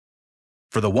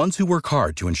For the ones who work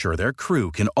hard to ensure their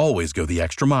crew can always go the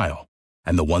extra mile,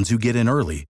 and the ones who get in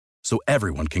early so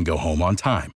everyone can go home on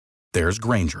time, there's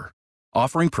Grainger,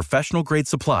 offering professional-grade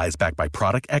supplies backed by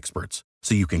product experts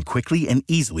so you can quickly and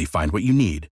easily find what you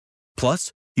need.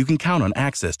 Plus, you can count on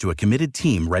access to a committed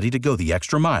team ready to go the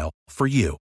extra mile for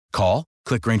you. Call,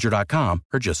 click Grainger.com,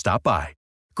 or just stop by.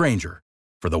 Grainger,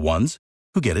 for the ones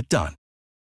who get it done.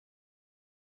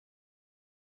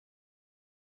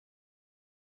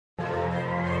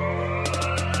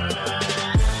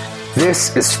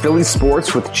 This is Philly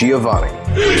Sports with Giovanni.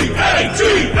 E-A-G-L-E-S,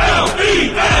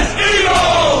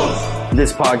 Eagles!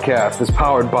 This podcast is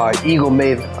powered by Eagle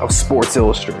Maven of Sports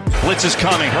Illustrated. Blitz is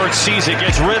coming. Hurts sees it,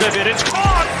 gets rid of it. It's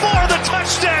caught for the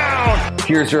touchdown!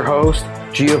 Here's your host,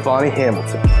 Giovanni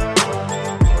Hamilton.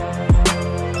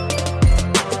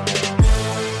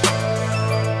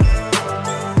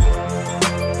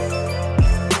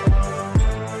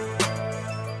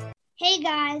 Hey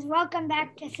guys, welcome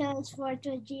back to Philly Sports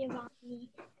with Giovanni.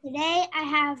 Today I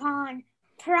have on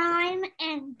Prime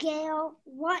and Gail.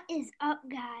 What is up,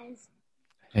 guys?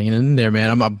 Hanging in there,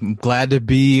 man. I'm glad to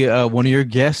be one of your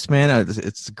guests, man.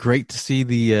 It's great to see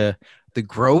the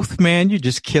growth, man. You're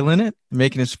just killing it,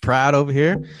 making us proud over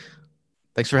here.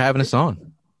 Thanks for having us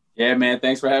on. Yeah, man.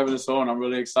 Thanks for having us on. I'm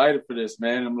really excited for this,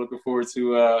 man. I'm looking forward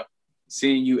to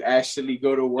seeing you actually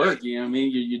go to work. You know what I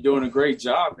mean? You're doing a great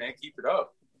job, man. Keep it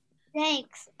up.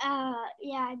 Thanks.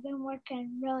 Yeah, I've been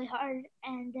working really hard,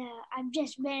 and I've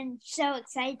just been so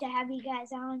excited to have you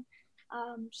guys on.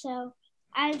 So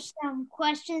I have some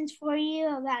questions for you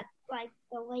about, like,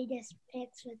 the latest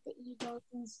picks with the Eagles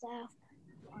and stuff.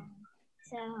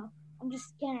 So I'm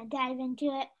just going to dive into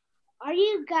it. Are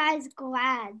you guys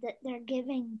glad that they're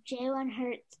giving Jalen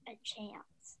Hurts a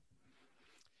chance?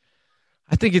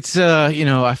 I think it's,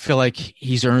 I feel like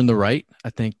he's earned the right. I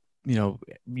think, you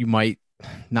might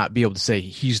not be able to say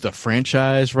he's the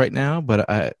franchise right now,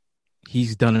 but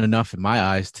he's done enough in my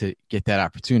eyes to get that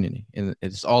opportunity. And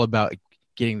it's all about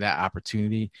getting that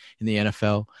opportunity in the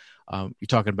NFL. You're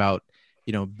talking about,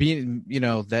 being,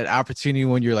 that opportunity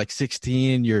when you're like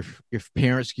 16, your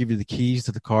parents give you the keys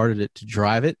to the car to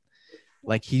drive it.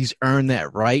 Like, he's earned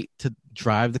that right to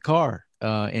drive the car.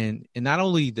 And not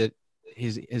only that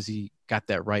has he got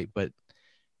that right, but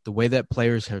the way that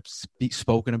players have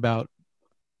spoken about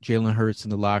Jalen Hurts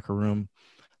in the locker room,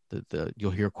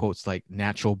 you'll hear quotes like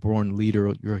 "natural born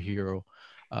leader, your hero."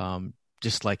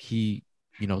 Just like he,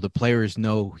 the players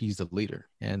know he's the leader,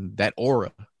 and that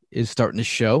aura is starting to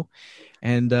show.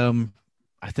 And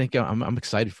I think I'm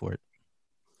excited for it.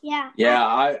 Yeah.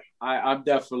 Yeah, I'm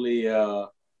definitely I'm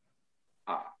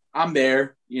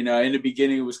there. In the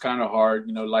beginning it was kind of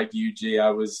hard. Like you, G, I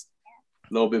was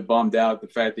a little bit bummed out the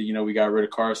fact that we got rid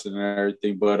of Carson and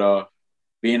everything, but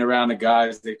being around the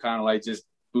guys, they kind of like just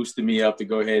boosted me up to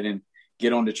go ahead and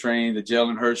get on the train, the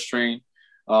Jalen Hurts train.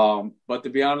 But to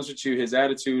be honest with you, his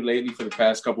attitude lately for the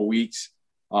past couple of weeks,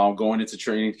 going into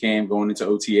training camp, going into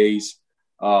OTAs,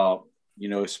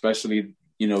 especially,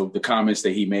 the comments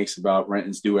that he makes about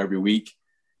Renton's due every week,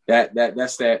 that's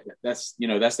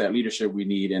that leadership we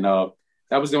need. And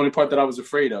that was the only part that I was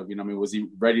afraid of. Was he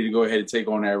ready to go ahead and take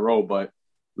on that role? But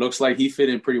looks like he fit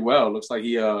in pretty well. Looks like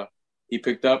he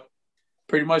picked up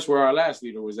pretty much where our last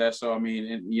leader was at. So,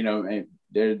 and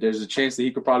there's a chance that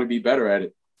he could probably be better at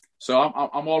it. So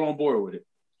I'm all on board with it.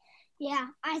 Yeah,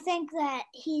 I think that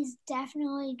he's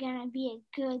definitely going to be a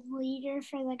good leader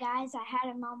for the guys. I had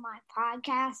him on my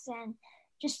podcast, and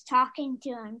just talking to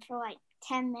him for like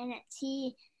 10 minutes,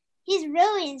 he's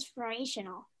really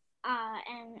inspirational.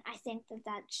 And I think that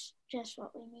that's just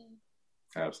what we need.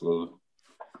 Absolutely.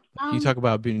 You talk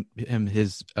about being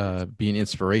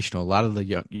inspirational. A lot of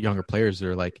the younger players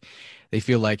are like, they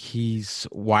feel like he's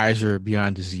wiser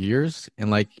beyond his years, and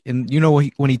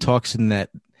when he talks in that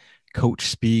coach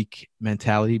speak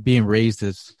mentality, being raised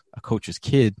as a coach's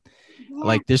kid,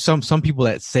 like there's some people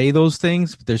that say those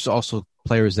things, but there's also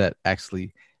players that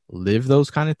actually live those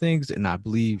kind of things. And I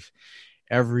believe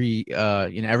every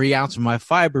ounce of my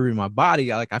fiber in my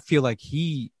body, I feel like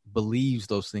he believes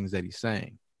those things that he's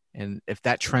saying. And if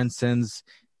that transcends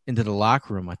into the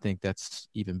locker room, I think that's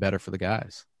even better for the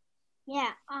guys.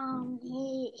 Yeah.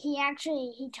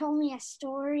 He told me a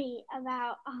story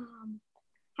about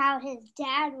how his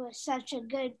dad was such a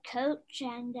good coach,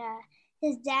 and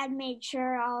his dad made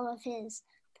sure all of his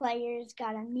players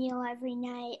got a meal every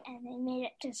night, and they made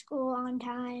it to school on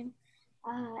time.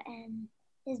 And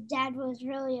his dad was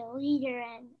really a leader,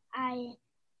 and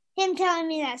him telling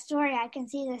me that story, I can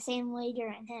see the same leader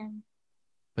in him.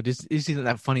 But isn't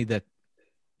that funny that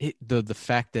the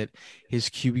fact that his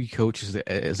QB coach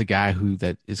is a guy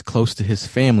that is close to his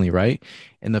family, right?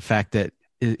 And the fact that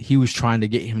he was trying to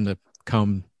get him to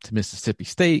come to Mississippi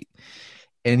State.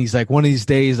 And he's like, one of these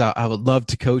days I would love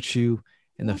to coach you.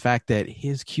 And the fact that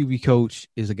his QB coach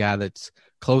is a guy that's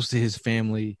close to his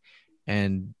family,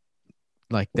 and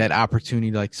like that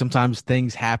opportunity, like sometimes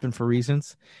things happen for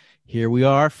reasons. Here we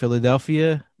are,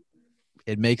 Philadelphia.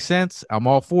 It makes sense. I'm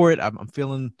all for it. I'm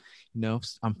feeling,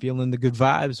 I'm feeling the good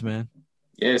vibes, man.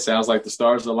 Yeah, it sounds like the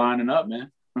stars are lining up,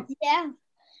 man. Yeah.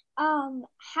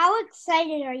 How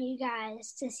excited are you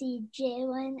guys to see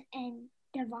Jalen and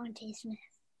DeVonta Smith?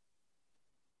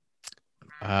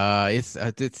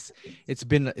 It's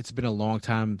been a long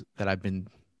time that I've been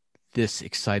this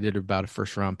excited about a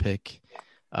first round pick.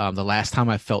 The last time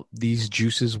I felt these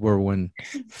juices were when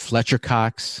Fletcher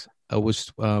Cox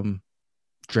was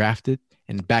drafted,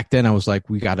 and back then I was like,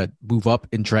 we got to move up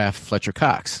and draft Fletcher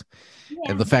Cox.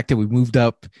 Yeah. And the fact that we moved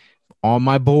up on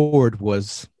my board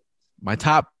was my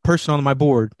top person on my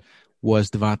board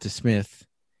was DeVonta Smith,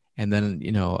 and then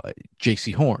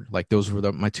J.C. Horn. Like those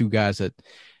were my two guys that.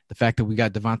 The fact that we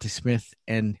got DeVonta Smith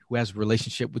and who has a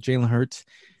relationship with Jalen Hurts,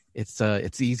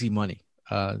 it's easy money.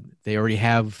 They already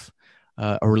have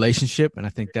a relationship, and I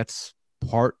think that's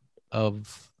part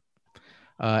of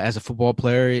as a football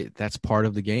player, that's part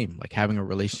of the game, like having a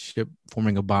relationship,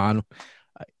 forming a bond.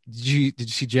 Did you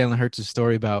see Jalen Hurts'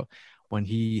 story about when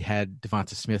he had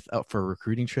DeVonta Smith up for a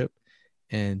recruiting trip,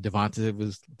 and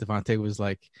DeVonta was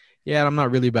like, "Yeah, I'm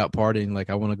not really about partying. Like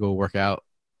I want to go work out."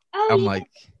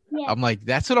 I'm like,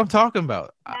 that's what I'm talking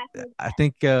about. I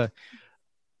think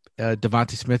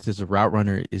DeVonta Smith as a route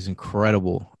runner is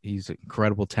incredible. He's an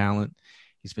incredible talent.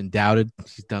 He's been doubted.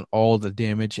 He's done all the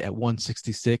damage at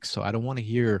 166. So I don't want to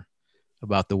hear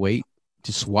about the weight.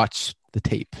 Just watch the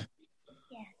tape.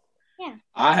 Yeah.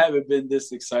 I haven't been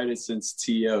this excited since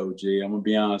T.O., G. I'm going to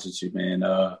be honest with you, man.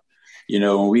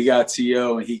 When we got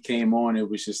T.O. and he came on, it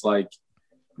was just like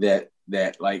that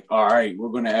like, all right, we're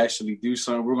going to actually do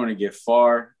something. We're going to get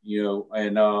far,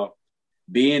 and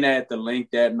being at the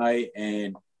link that night,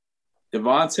 and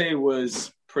DeVonta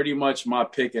was pretty much my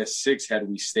pick at 6 had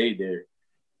we stayed there.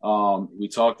 We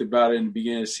talked about it in the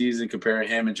beginning of the season, comparing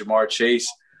him and Jamar Chase.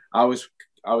 I was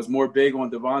more big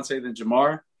on DeVonta than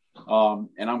Jamar,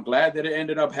 and I'm glad that it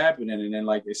ended up happening. And then,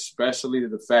 like, especially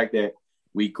the fact that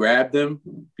we grabbed him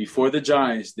before the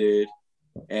Giants did.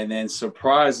 And then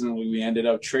surprisingly, we ended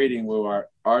up trading with our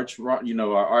arch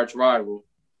rival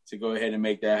to go ahead and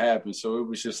make that happen. So it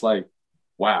was just like,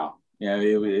 wow. Yeah,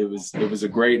 it was a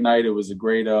great night. It was a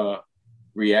great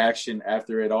reaction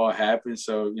after it all happened.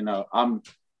 So,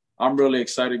 I'm really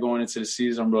excited going into the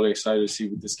season. I'm really excited to see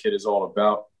what this kid is all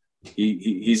about.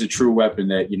 He's a true weapon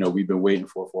that, we've been waiting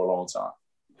for a long time.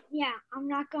 Yeah, I'm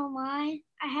not going to lie.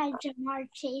 I had Jamar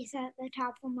Chase at the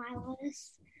top of my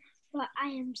list. But I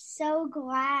am so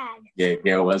glad. Yeah,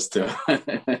 it was too.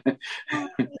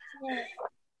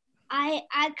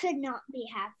 I could not be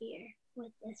happier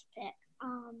with this pick.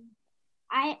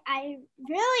 I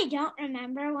really don't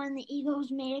remember when the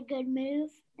Eagles made a good move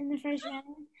in the first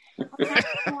round.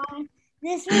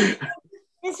 This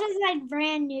was like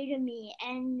brand new to me,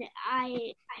 and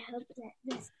I hope that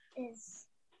this is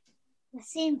the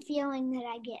same feeling that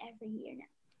I get every year now.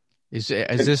 Is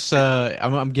this?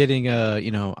 I'm getting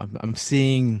I'm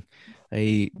seeing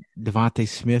a DeVonta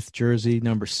Smith jersey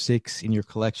number 6 in your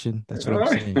collection. That's what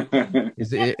I'm seeing.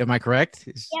 Is it? Am I correct?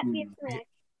 Yep, you're correct.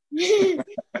 Yeah.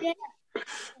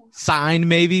 Signed,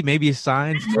 maybe a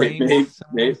signed frame.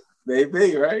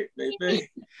 Maybe, right?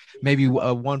 Maybe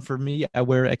one for me. I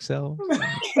wear XL.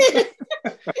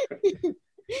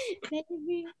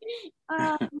 Maybe.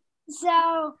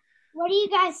 So. What do you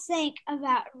guys think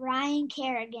about Ryan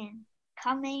Kerrigan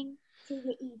coming to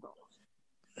the Eagles?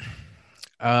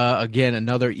 Again,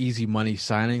 another easy money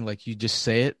signing, like you just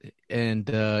say it, and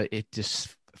it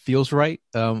just feels right.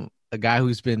 A guy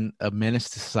who's been a menace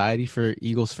to society for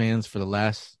Eagles fans for the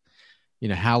last,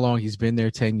 how long he's been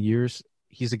there, 10 years.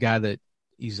 He's a guy that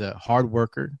he's a hard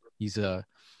worker. He's a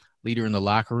leader in the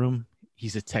locker room.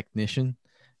 He's a technician.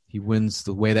 He wins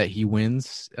the way that he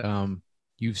wins.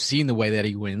 You've seen the way that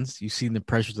he wins. You've seen the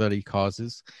pressure that he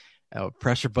causes,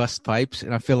 pressure bust pipes.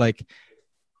 And I feel like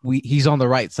he's on the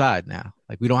right side now.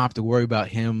 Like we don't have to worry about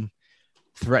him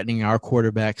threatening our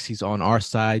quarterbacks. He's on our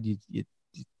side.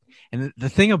 And the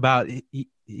thing about he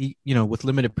with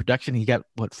limited production, he got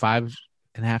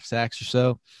 5.5 sacks or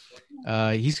so.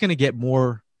 He's going to get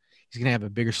more. He's going to have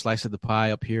a bigger slice of the pie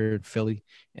up here in Philly.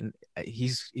 And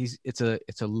it's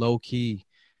a low key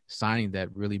signing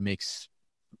that really makes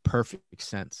perfect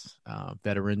sense.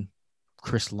 Veteran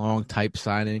Chris Long type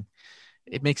signing.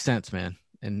 It makes sense, man.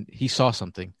 And he saw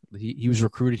something. He was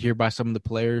recruited here by some of the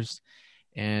players,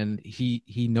 and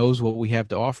he knows what we have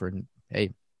to offer. And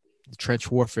hey, the trench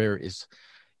warfare is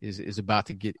about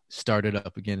to get started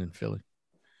up again in Philly.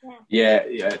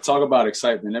 Yeah. Talk about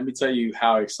excitement. Let me tell you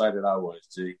how excited I was,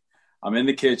 G. I'm in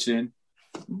the kitchen,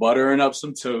 buttering up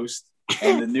some toast,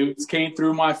 and the news came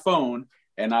through my phone,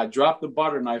 and I dropped the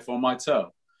butter knife on my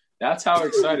toe. That's how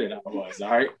excited I was, all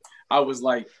right? I was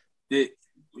like, did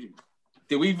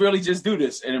we really just do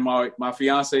this? And then my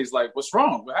fiance's like, what's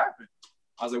wrong? What happened?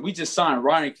 I was like, we just signed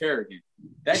Ryan Kerrigan.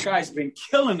 That guy's been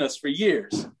killing us for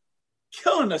years.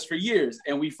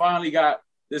 And we finally got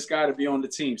this guy to be on the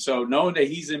team. So knowing that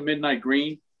he's in Midnight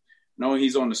Green, knowing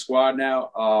he's on the squad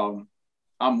now,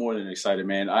 I'm more than excited,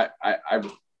 man.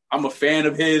 I'm a fan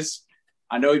of his.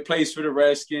 I know he plays for the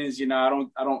Redskins. You know,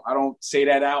 I don't say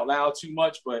that out loud too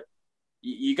much, but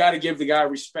you got to give the guy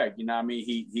respect. You know what I mean?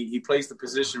 He plays the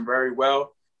position very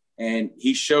well, and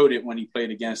he showed it when he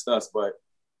played against us. But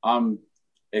I'm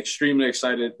extremely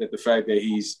excited that the fact that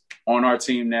he's on our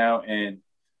team now and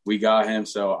we got him.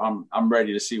 So I'm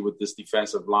ready to see what this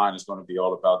defensive line is going to be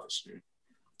all about this year.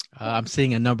 I'm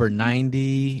seeing a number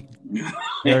 90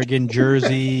 Kerrigan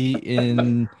jersey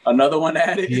in another one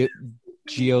added.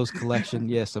 Gio's collection.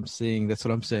 Yes, I'm seeing. That's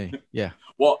what I'm saying. Yeah.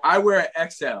 Well, I wear an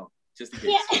XL just in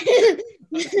case.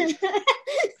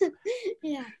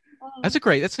 Yeah. That's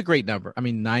a great number. I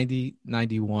mean, 90,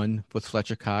 91 with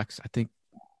Fletcher Cox. I think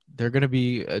they're going to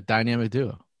be a dynamic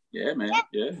duo. Yeah, man.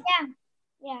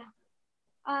 Yeah.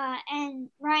 And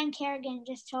Ryan Kerrigan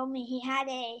just told me he had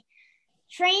a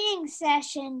training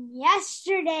session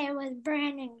yesterday with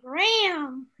Brandon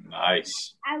Graham.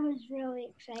 Nice. I was really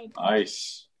excited.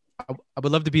 Nice. I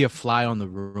would love to be a fly on the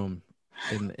room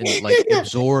and like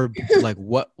absorb like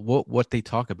what they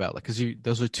talk about, like, because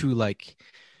those are two like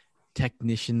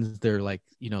technicians. They're like,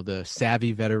 you know, the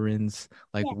savvy veterans,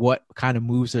 like what kind of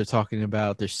moves they're talking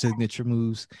about, their signature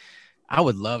moves. I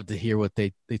would love to hear what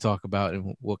they talk about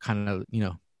and what kind of, you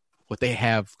know, what they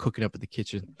have cooking up in the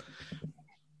kitchen.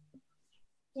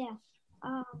 Yeah.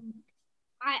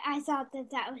 I thought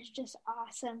that was just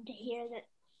awesome to hear that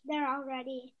they're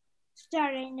already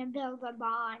starting to build a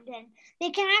bond, and they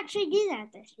can actually do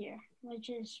that this year, which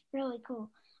is really cool.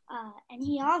 And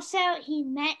he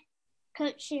met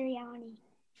Coach Sirianni.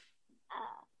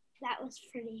 That was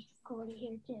pretty cool to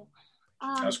hear too.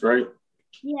 That's great.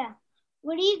 Yeah.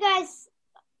 What are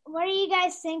you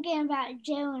guys thinking about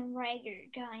Jalen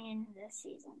Reagor going into this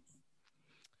season?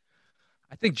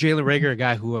 I think Jalen Reagor, a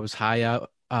guy who I was high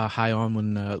on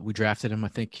when we drafted him. I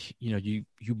think, you know, you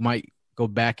might go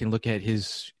back and look at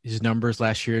his numbers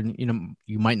last year, and, you know,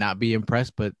 you might not be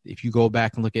impressed. But if you go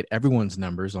back and look at everyone's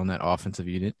numbers on that offensive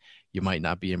unit, you might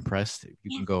not be impressed.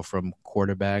 You can go from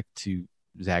quarterback to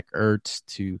Zach Ertz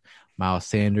to Miles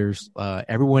Sanders.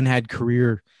 Everyone had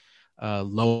career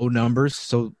low numbers,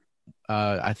 so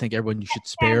I think everyone you should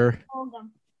spare.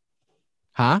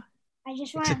 Huh? I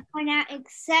just want to point out,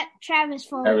 except Travis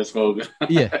Fulgham.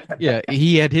 Yeah,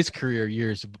 he had his career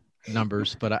years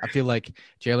numbers, but I feel like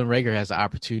Jalen Reagor has the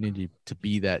opportunity to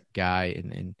be that guy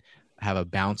and have a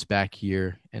bounce back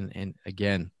year. And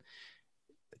again,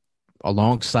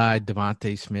 alongside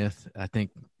Devontae Smith, I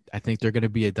think they're going to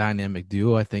be a dynamic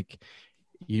duo. I think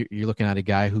you're looking at a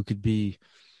guy who could be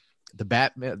the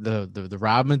Batman, the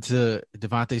Robin to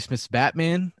Devontae Smith's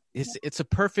Batman. It's a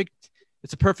perfect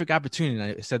opportunity.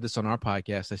 And I said this on our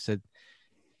podcast. I said,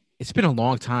 it's been a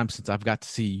long time since I've got to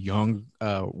see young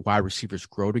wide receivers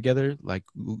grow together. Like,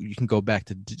 you can go back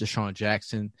to Deshaun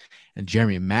Jackson and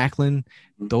Jeremy Maclin,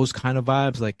 those kind of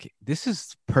vibes. Like, this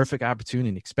is perfect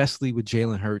opportunity, especially with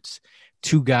Jalen Hurts.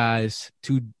 Two guys,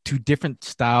 two different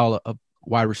style of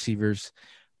wide receivers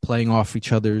playing off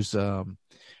each other's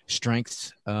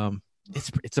strengths.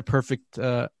 It's a perfect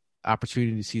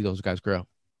opportunity to see those guys grow.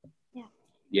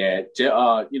 Yeah,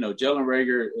 you know, Jalen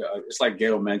Reagor, it's like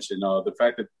Gail mentioned, the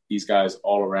fact that these guys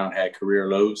all around had career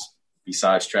lows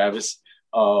besides Travis.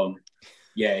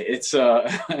 It's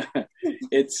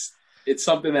it's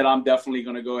something that I'm definitely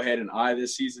going to go ahead and eye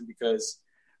this season, because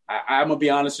I'm going to be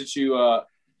honest with you.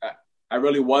 I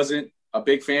really wasn't a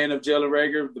big fan of Jalen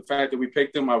Reagor. The fact that we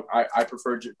picked him, I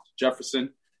preferred Jefferson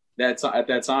at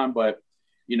that time. But,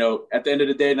 you know, at the end of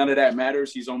the day, none of that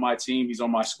matters. He's on my team. He's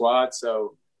on my squad.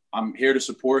 So I'm here to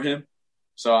support him.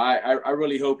 So I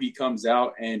really hope he comes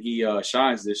out and he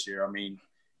shines this year. I mean,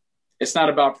 it's not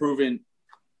about proving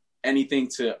anything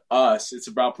to us. It's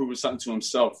about proving something to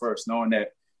himself first, knowing that,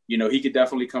 you know, he could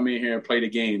definitely come in here and play the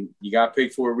game. You got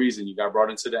picked for a reason. You got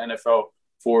brought into the NFL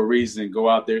for a reason. Go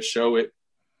out there, show it.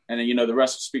 And then, you know, the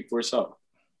rest will speak for itself.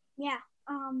 Yeah.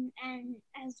 And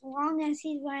as long as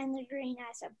he's wearing the green,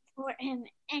 I support him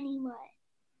anyway.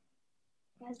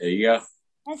 There you go.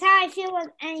 That's how I feel with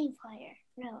any player,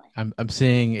 really. I'm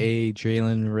seeing a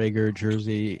Jalen Reagor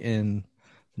jersey in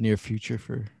the near future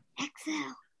for XL.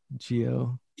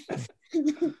 Gio.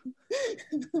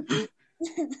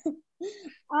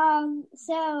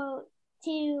 So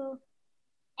to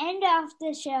end off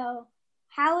the show,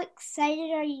 how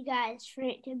excited are you guys for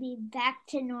it to be back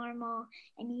to normal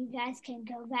and you guys can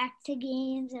go back to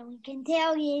games and we can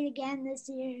tailgate again this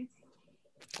year?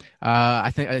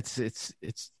 I think it's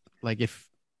like if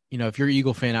you're an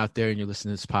Eagle fan out there and you're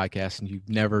listening to this podcast and you've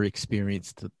never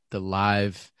experienced the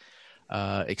live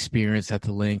experience at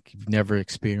the link, you've never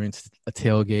experienced a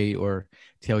tailgate or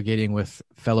tailgating with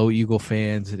fellow Eagle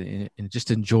fans and just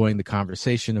enjoying the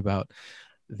conversation about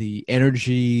the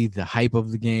energy, the hype of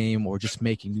the game, or just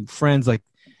making new friends like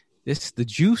this, the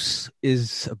juice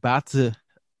is about to,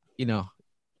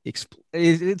 it's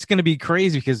going to be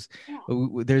crazy because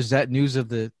there's that news of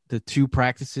the 2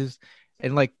 practices.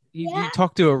 And like you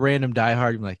talk to a random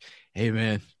diehard, you're like, hey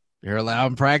man, you're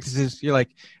allowing practices. You're like,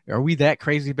 are we that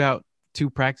crazy about 2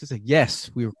 practices? Like, yes,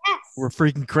 we're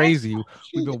freaking crazy.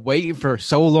 We've been waiting for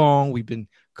so long. We've been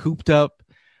cooped up.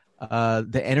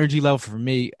 The energy level for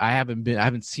me, I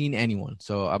haven't seen anyone.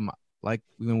 So I'm like,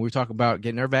 when we're talking about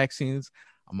getting our vaccines,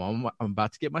 I'm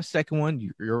about to get my second one.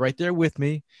 You're right there with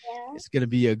me. Yeah. It's going to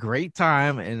be a great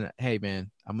time. And hey man,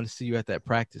 I'm going to see you at that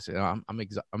practice. And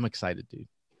I'm excited, dude.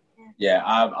 Yeah,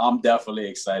 I'm definitely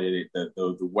excited.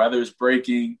 The weather's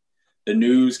breaking. The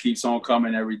news keeps on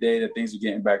coming every day that things are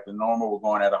getting back to normal. We're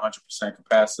going at 100%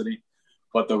 capacity.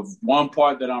 But the one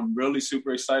part that I'm really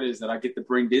super excited is that I get to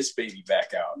bring this baby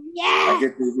back out. Yeah. I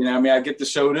get to, I get to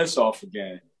show this off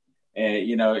again.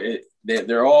 And,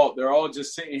 they're all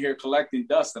just sitting here collecting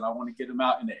dust, and I want to get them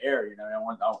out in the air. I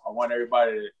want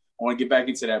everybody I want to get back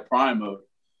into that prime mode.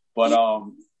 But,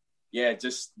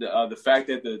 just the fact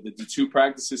that the 2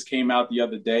 practices came out the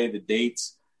other day, the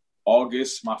dates,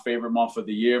 August, my favorite month of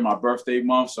the year, my birthday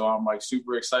month. So I'm like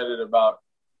super excited about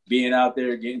being out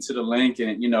there, getting to the link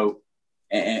and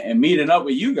meeting up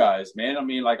with you guys, man. I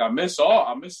mean, like I miss all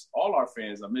our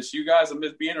fans. I miss you guys. I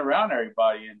miss being around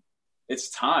everybody. And it's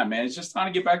time, man. It's just time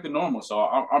to get back to normal. So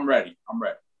I'm ready.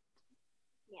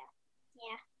 Yeah.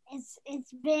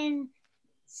 It's been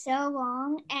so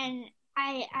long, and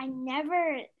I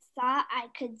never thought I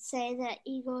could say that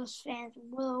Eagles fans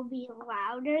will be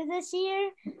louder this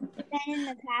year than in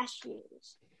the past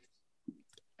years.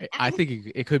 I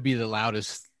think it could be the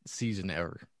loudest season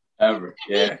ever.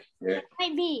 Yeah.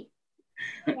 Might be.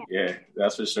 Yeah,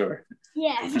 that's for sure.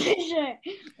 Yeah, for sure.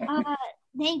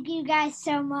 Thank you guys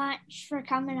so much for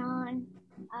coming on.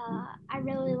 I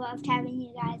really loved having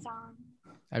you guys on.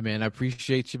 Hey, man, I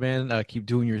appreciate you, man. Keep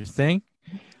doing your thing.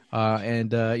 Hey,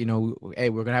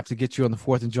 we're gonna have to get you on the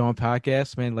 4th and John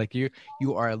podcast, man. Like you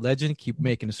are a legend. Keep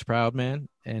making us proud, man,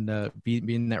 and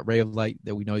being that ray of light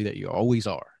that we know that you always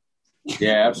are.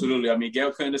 Yeah, absolutely. I mean,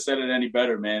 Gail couldn't have said it any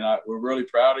better, man. We're really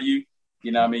proud of you.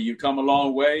 You've come a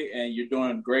long way, and you're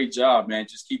doing a great job, man.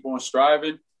 Just keep on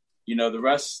striving. The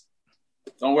rest,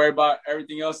 don't worry about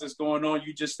everything else that's going on.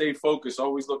 You just stay focused.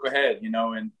 Always look ahead,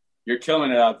 and you're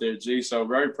killing it out there, G. So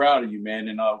very proud of you, man.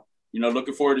 And,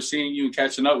 looking forward to seeing you and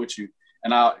catching up with you.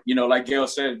 And like Gail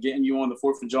said, getting you on the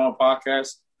 4th and John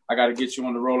podcast, I got to get you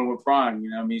on the Rolling with Prime. You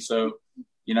know what I mean? So,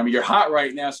 you're hot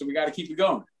right now, so we got to keep it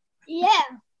going. Yeah.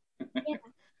 Yeah.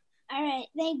 All right.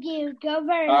 Thank you. Go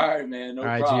Birds. All right, man. No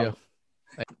problem. Gio.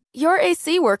 Your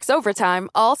AC works overtime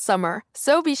all summer,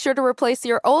 so be sure to replace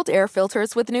your old air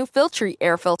filters with new Filtry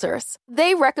air filters.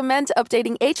 They recommend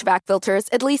updating HVAC filters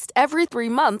at least every 3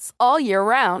 months all year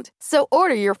round. So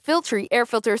order your Filtry air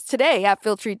filters today at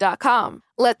Filtry.com.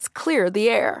 Let's clear the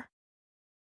air.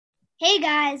 Hey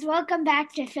guys, welcome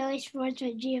back to Philly Sports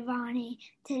with Giovanni.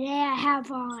 Today I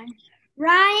have on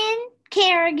Ryan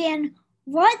Kerrigan.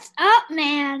 What's up,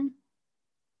 man?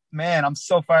 Man, I'm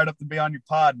so fired up to be on your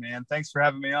pod, man. Thanks for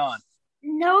having me on.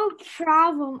 No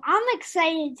problem. I'm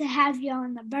excited to have you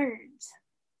on the Birds.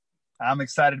 I'm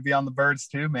excited to be on the Birds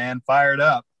too, man. Fired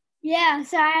up. Yeah,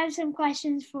 so I have some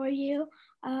questions for you.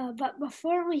 But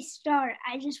before we start,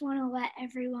 I just want to let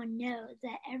everyone know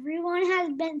that everyone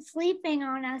has been sleeping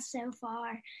on us so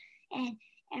far. And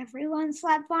everyone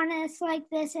slept on us like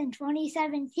this in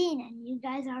 2017. And you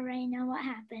guys already know what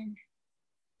happened.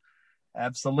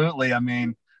 Absolutely. I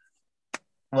mean,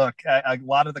 look, a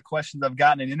lot of the questions I've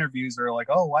gotten in interviews are like,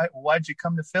 oh, why'd you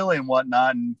come to Philly and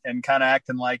whatnot, and kind of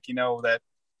acting like, that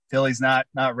Philly's not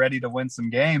ready to win some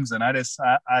games. And I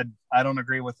don't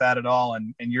agree with that at all.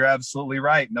 And you're absolutely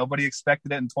right. Nobody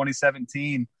expected it in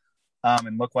 2017.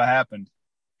 And look what happened.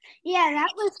 Yeah,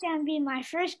 that was going to be my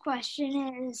first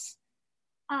question is,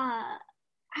 I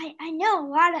know a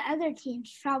lot of other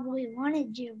teams probably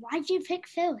wanted you. Why'd you pick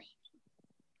Philly?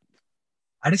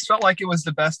 I just felt like it was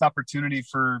the best opportunity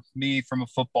for me from a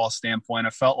football standpoint.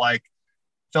 I feel like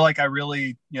I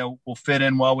really, will fit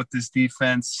in well with this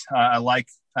defense. I like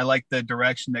the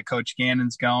direction that Coach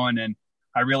Gannon's going, and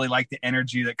I really like the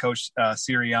energy that Coach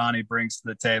Sirianni brings to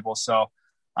the table. So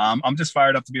I'm just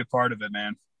fired up to be a part of it,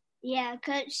 man. Yeah,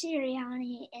 Coach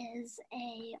Sirianni is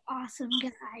a awesome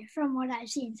guy from what I've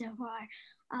seen so far.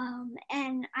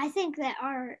 And I think that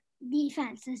our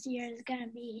defense this year is going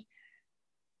to be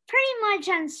pretty much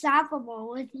unstoppable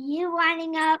with you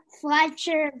lining up,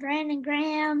 Fletcher, Brandon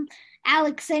Graham,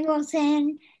 Alex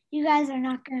Singleton. You guys are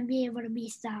not going to be able to be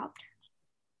stopped.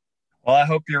 Well, I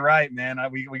hope you're right, man.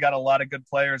 We got a lot of good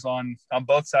players on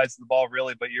both sides of the ball,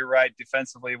 really. But you're right.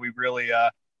 Defensively, we really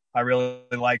I really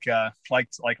like a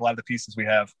lot of the pieces we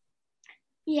have.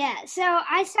 Yeah. So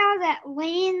I saw that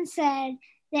Lane said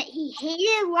that he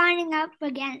hated lining up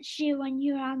against you when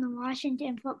you were on the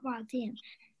Washington football team.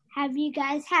 Have you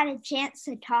guys had a chance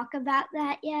to talk about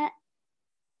that yet?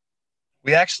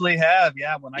 We actually have,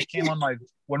 yeah. When I came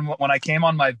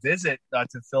on my visit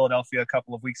to Philadelphia a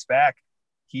couple of weeks back,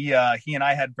 he and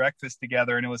I had breakfast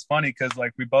together, and it was funny because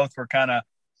we both were kind of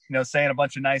saying a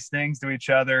bunch of nice things to each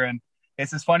other, and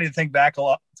it's just funny to think back to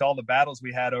all the battles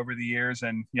we had over the years,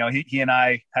 and he and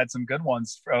I had some good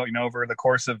ones over the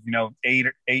course of 8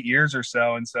 years or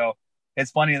so, and so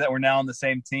it's funny that we're now on the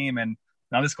same team, and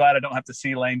I'm just glad I don't have to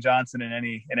see Lane Johnson in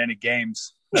any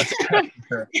games. That's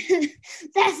sure.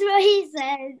 That's what he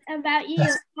said about you.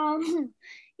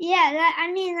 Yeah,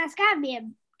 that's got to be a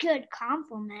good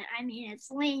compliment. I mean,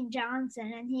 it's Lane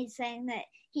Johnson, and he's saying that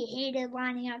he hated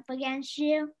lining up against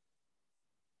you.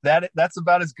 That's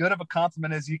about as good of a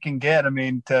compliment as you can get. I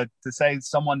mean, to say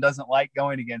someone doesn't like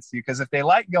going against you, because if they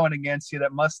like going against you,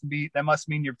 that must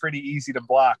mean you're pretty easy to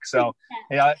block. So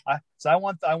yeah, I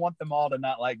want them all to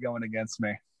not like going against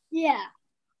me. Yeah.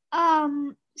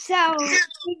 So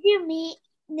did you meet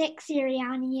Nick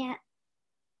Sirianni yet?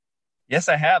 Yes,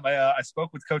 I have. I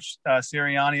spoke with Coach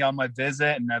Sirianni on my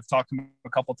visit, and I've talked to him a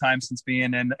couple times since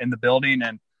being in the building,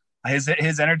 and his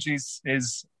energy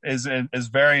is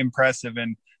very impressive,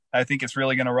 and I think it's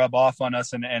really going to rub off on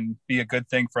us and be a good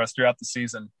thing for us throughout the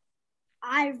season.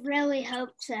 I really hope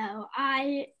so.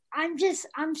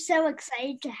 I'm so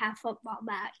excited to have football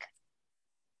back.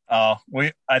 Oh,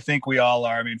 I think we all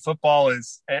are. I mean, football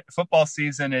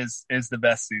season is the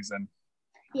best season.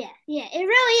 Yeah, it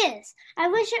really is. I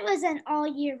wish it was an all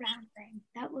year round thing.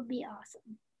 That would be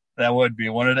awesome. That would be,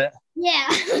 wouldn't it? Yeah.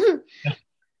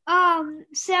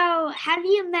 So have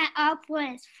you met up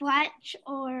with Fletch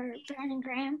or Brandon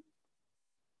Graham?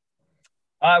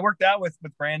 I worked out with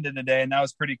Brandon today, and that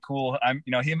was pretty cool.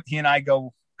 He and I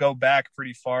go back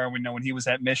pretty far. We know when he was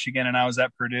at Michigan and I was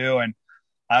at Purdue, and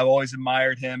I've always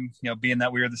admired him, being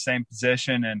that we were the same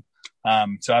position,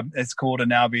 and so it's cool to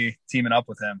now be teaming up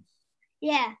with him.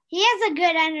 Yeah, he has a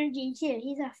good energy too.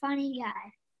 He's a funny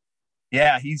guy.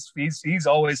 Yeah, he's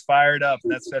always fired up.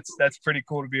 That's pretty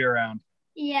cool to be around.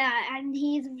 Yeah, and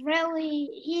he's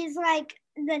like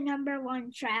the number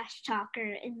one trash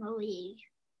talker in the league.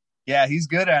 Yeah, he's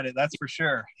good at it. That's for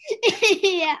sure.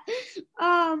 Yeah.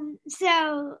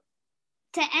 So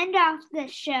to end off the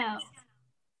show,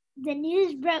 the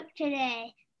news broke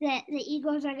today that the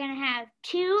Eagles are going to have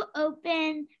 2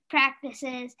 open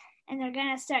practices, and they're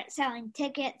going to start selling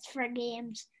tickets for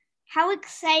games. How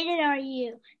excited are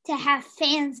you to have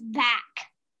fans back?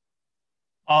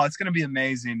 Oh, it's going to be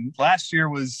amazing. Last year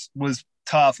was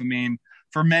tough. I mean,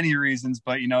 for many reasons,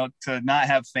 but to not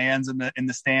have fans in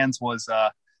the stands was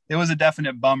it was a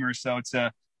definite bummer. So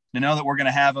to know that we're going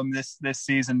to have them this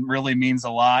season really means a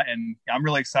lot, and I'm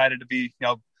really excited to be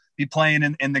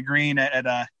playing in the green at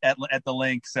the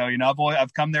Link. So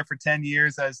I've come there for 10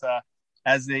 years as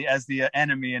the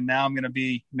enemy, and now I'm going to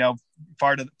be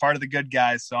part of the good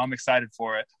guys. So I'm excited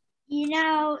for it.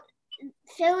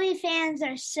 Philly fans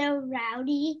are so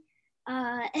rowdy,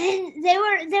 and they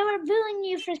were booing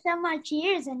you for so much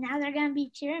years, and now they're going to be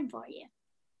cheering for you.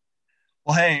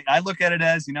 Well, hey, I look at it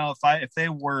as if they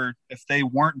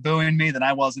weren't booing me, then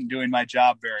I wasn't doing my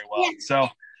job very well. Yeah.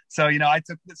 So I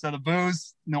took the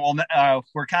boos.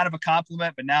 Were kind of a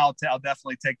compliment, but now I'll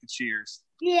definitely take the cheers.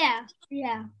 Yeah.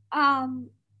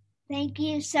 Thank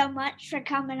you so much for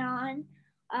coming on.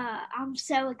 I'm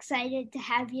so excited to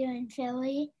have you in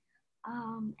Philly.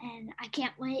 And I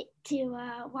can't wait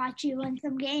to watch you win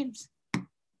some games.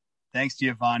 Thanks,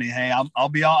 Giovanni. Hey, I'll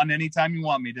be on anytime you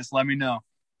want me. Just let me know.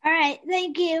 All right.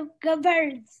 Thank you. Go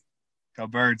Birds. Go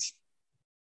Birds.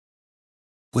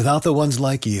 Without the ones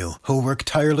like you, who work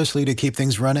tirelessly to keep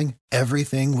things running,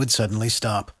 everything would suddenly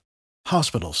stop.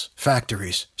 Hospitals,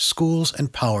 factories, schools,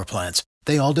 and power plants,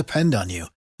 they all depend on you.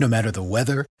 No matter the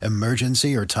weather,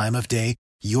 emergency, or time of day,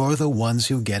 you're the ones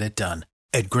who get it done.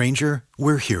 At Grainger,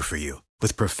 we're here for you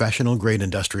with professional-grade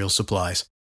industrial supplies.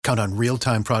 Count on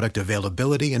real-time product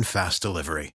availability and fast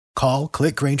delivery. Call,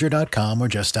 click Grainger.com, or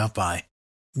just stop by.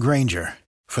 Grainger,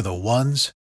 for the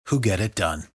ones who get it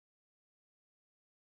done.